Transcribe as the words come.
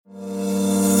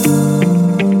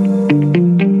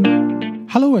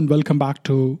and welcome back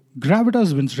to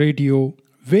Gravitas Wins Radio,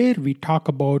 where we talk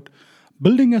about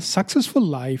building a successful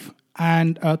life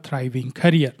and a thriving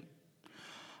career.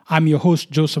 I'm your host,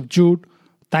 Joseph Jude.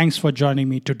 Thanks for joining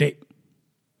me today.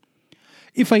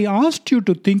 If I asked you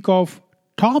to think of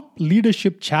top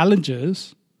leadership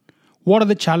challenges, what are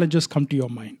the challenges come to your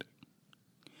mind?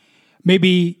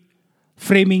 Maybe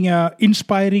framing an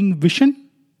inspiring vision,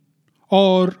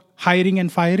 or hiring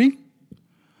and firing,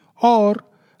 or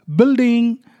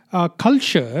building a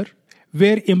culture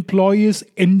where employees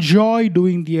enjoy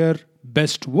doing their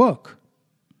best work.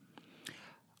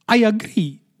 I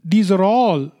agree, these are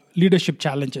all leadership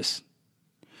challenges.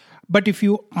 But if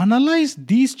you analyze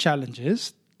these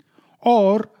challenges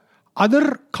or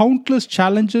other countless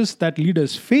challenges that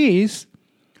leaders face,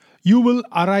 you will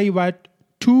arrive at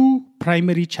two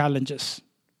primary challenges.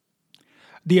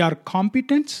 They are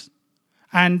competence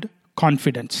and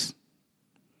confidence.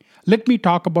 Let me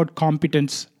talk about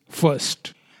competence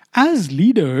first. As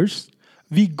leaders,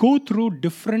 we go through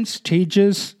different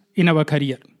stages in our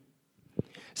career.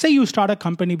 Say you start a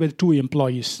company with 2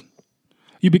 employees.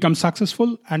 You become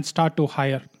successful and start to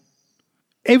hire.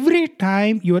 Every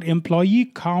time your employee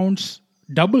counts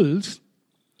doubles,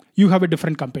 you have a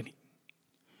different company.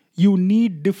 You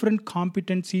need different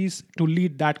competencies to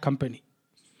lead that company.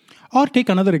 Or take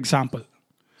another example.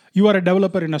 You are a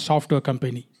developer in a software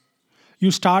company.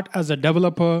 You start as a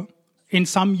developer. In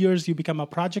some years, you become a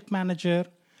project manager.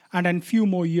 And in few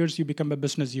more years, you become a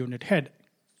business unit head.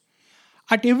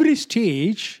 At every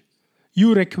stage,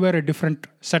 you require a different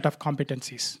set of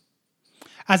competencies.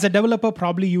 As a developer,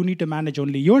 probably you need to manage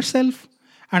only yourself.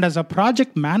 And as a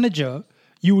project manager,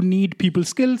 you need people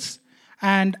skills.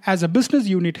 And as a business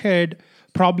unit head,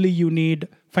 probably you need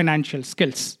financial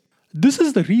skills. This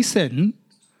is the reason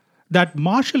that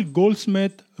Marshall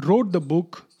Goldsmith wrote the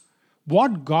book,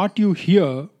 What Got You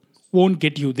Here Won't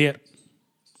Get You There.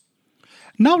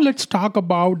 Now let's talk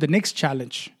about the next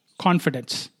challenge,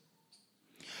 confidence.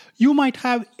 You might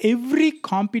have every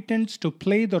competence to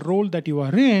play the role that you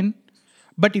are in,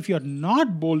 but if you're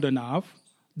not bold enough,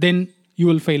 then you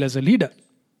will fail as a leader.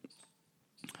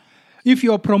 If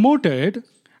you are promoted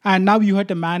and now you have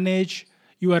to manage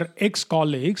your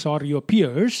ex-colleagues or your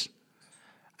peers,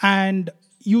 and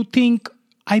you think,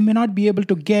 I may not be able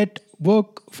to get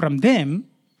work from them,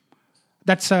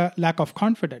 that's a lack of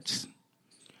confidence.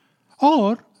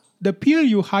 Or the peer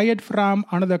you hired from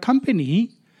another company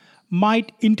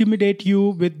might intimidate you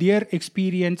with their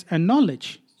experience and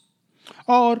knowledge.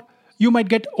 Or you might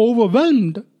get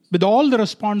overwhelmed with all the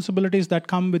responsibilities that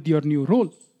come with your new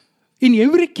role. In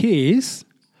every case,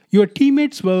 your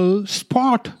teammates will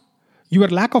spot your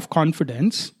lack of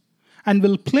confidence and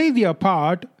will play their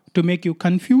part to make you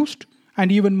confused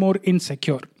and even more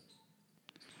insecure.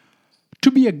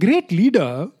 To be a great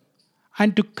leader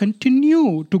and to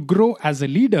continue to grow as a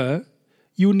leader,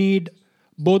 you need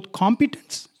both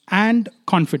competence and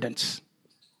confidence.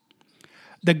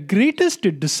 The greatest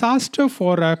disaster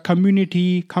for a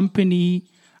community, company,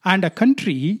 and a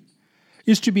country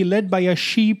is to be led by a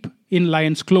sheep in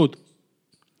lion's cloth.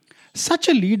 Such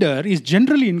a leader is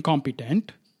generally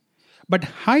incompetent, but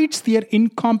hides their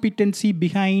incompetency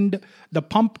behind the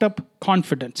pumped up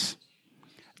confidence.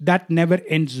 That never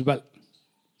ends well.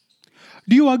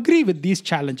 Do you agree with these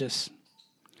challenges?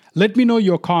 Let me know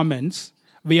your comments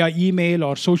via email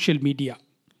or social media.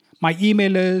 My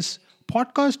email is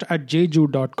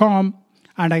podcast@jjude.com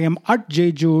and I am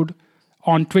 @jjude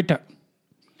on Twitter.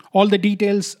 All the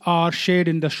details are shared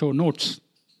in the show notes.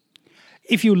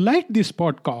 If you like this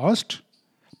podcast,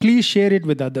 please share it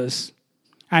with others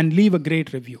and leave a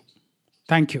great review.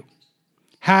 Thank you.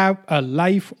 Have a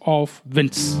life of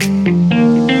wins.